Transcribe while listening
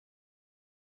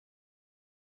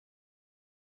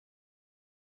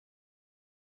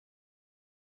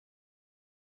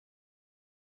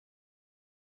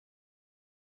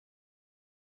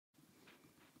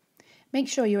Make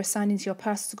sure you are signed into your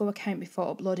Parcel2Go account before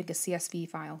uploading a CSV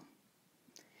file.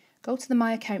 Go to the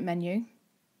My Account menu,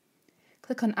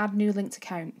 click on Add New Linked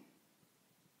Account.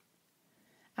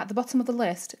 At the bottom of the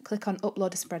list, click on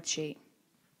Upload a Spreadsheet.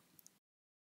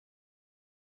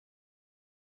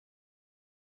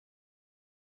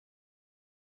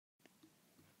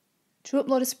 To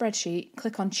upload a spreadsheet,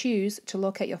 click on Choose to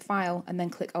locate your file and then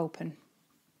click Open.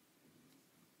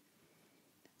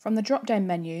 From the drop-down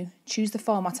menu, choose the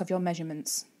format of your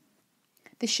measurements.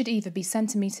 This should either be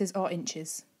centimetres or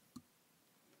inches.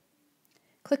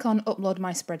 Click on Upload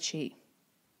My Spreadsheet.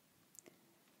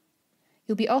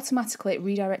 You'll be automatically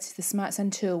redirected to the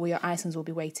SmartSend tool where your items will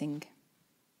be waiting.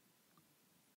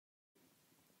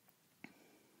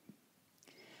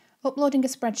 Uploading a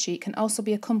spreadsheet can also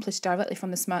be accomplished directly from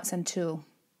the SmartSend tool.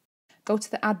 Go to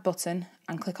the Add button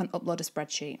and click on Upload a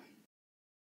Spreadsheet.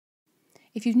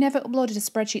 If you've never uploaded a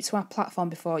spreadsheet to our platform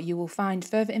before, you will find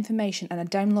further information and a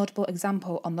downloadable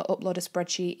example on the Upload a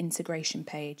Spreadsheet integration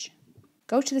page.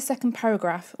 Go to the second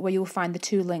paragraph where you will find the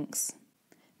two links.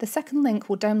 The second link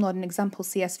will download an example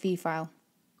CSV file.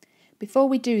 Before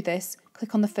we do this,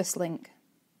 click on the first link.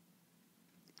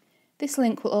 This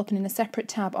link will open in a separate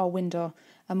tab or window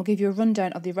and will give you a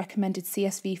rundown of the recommended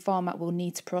CSV format we'll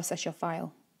need to process your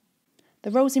file.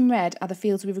 The rows in red are the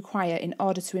fields we require in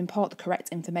order to import the correct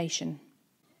information.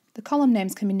 The column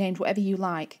names can be named whatever you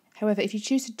like. However, if you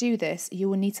choose to do this, you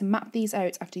will need to map these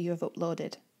out after you have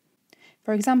uploaded.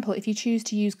 For example, if you choose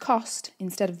to use cost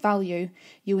instead of value,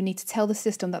 you will need to tell the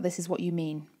system that this is what you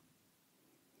mean.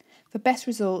 For best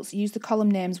results, use the column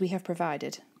names we have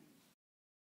provided.